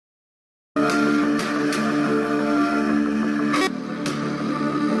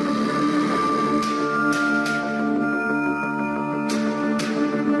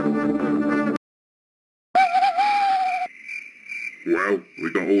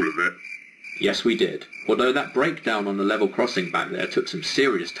all of it? Yes, we did. Although that breakdown on the level crossing back there took some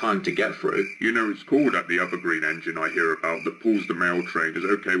serious time to get through. You know, it's cool that the other green engine I hear about that pulls the mail train is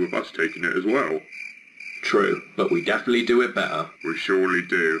okay with us taking it as well. True, but we definitely do it better. We surely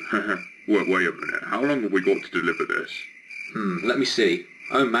do. Wait a minute. How long have we got to deliver this? Let me see.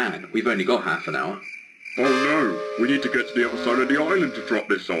 Oh man, we've only got half an hour. Oh no, we need to get to the other side of the island to drop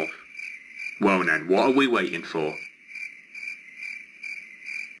this off. Well then, what are we waiting for?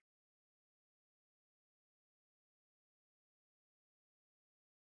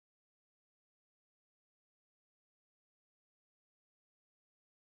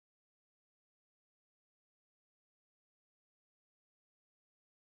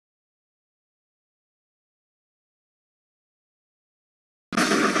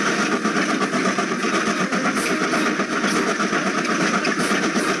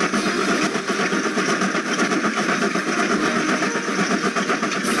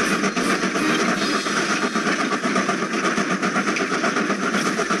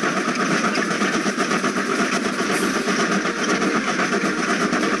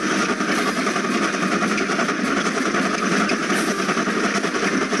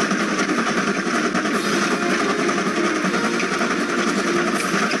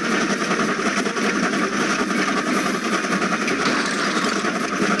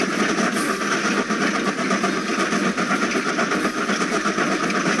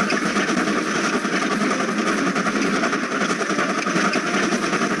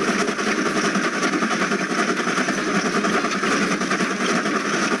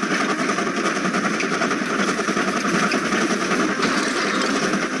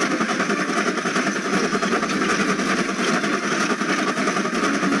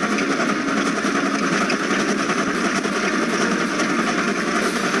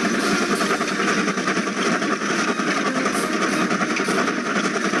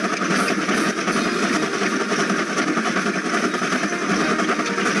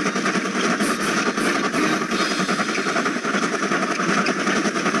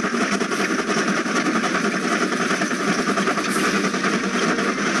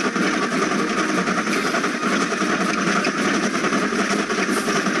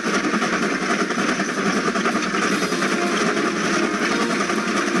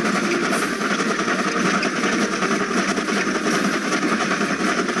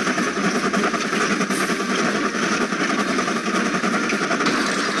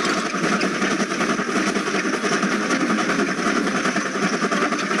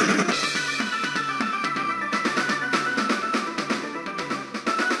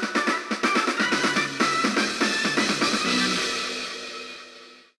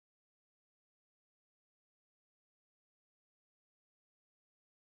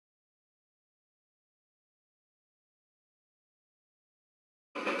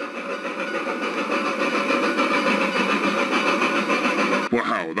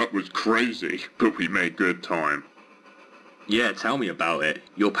 Wow, that was crazy, but we made good time. Yeah, tell me about it.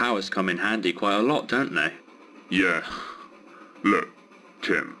 Your powers come in handy quite a lot, don't they? Yeah. Look,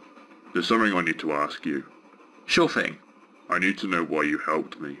 Tim, there's something I need to ask you. Sure thing. I need to know why you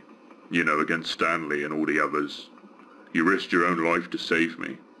helped me. You know, against Stanley and all the others. You risked your own life to save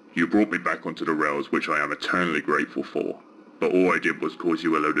me. You brought me back onto the rails, which I am eternally grateful for. But all I did was cause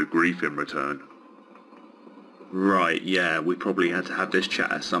you a load of grief in return. Right, yeah, we probably had to have this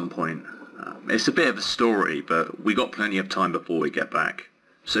chat at some point. It's a bit of a story, but we got plenty of time before we get back.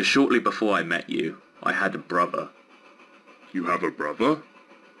 So shortly before I met you, I had a brother. You have a brother?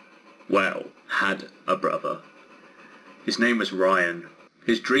 Well, had a brother. His name was Ryan.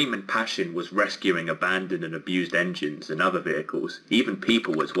 His dream and passion was rescuing abandoned and abused engines and other vehicles, even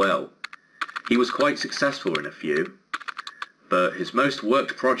people as well. He was quite successful in a few, but his most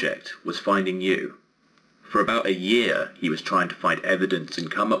worked project was finding you. For about a year, he was trying to find evidence and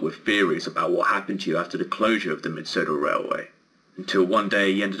come up with theories about what happened to you after the closure of the Mid-Soda Railway. Until one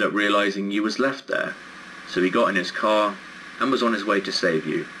day he ended up realising you was left there. So he got in his car and was on his way to save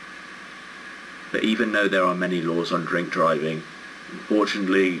you. But even though there are many laws on drink driving,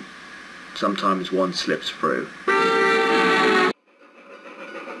 unfortunately, sometimes one slips through.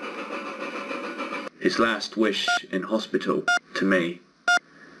 His last wish in hospital, to me,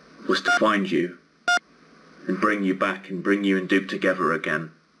 was to find you and bring you back and bring you and Duke together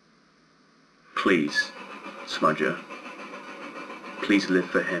again. Please, Smudger. Please live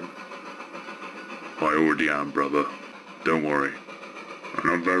for him. I already am, brother. Don't worry. And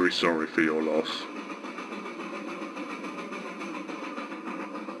I'm very sorry for your loss.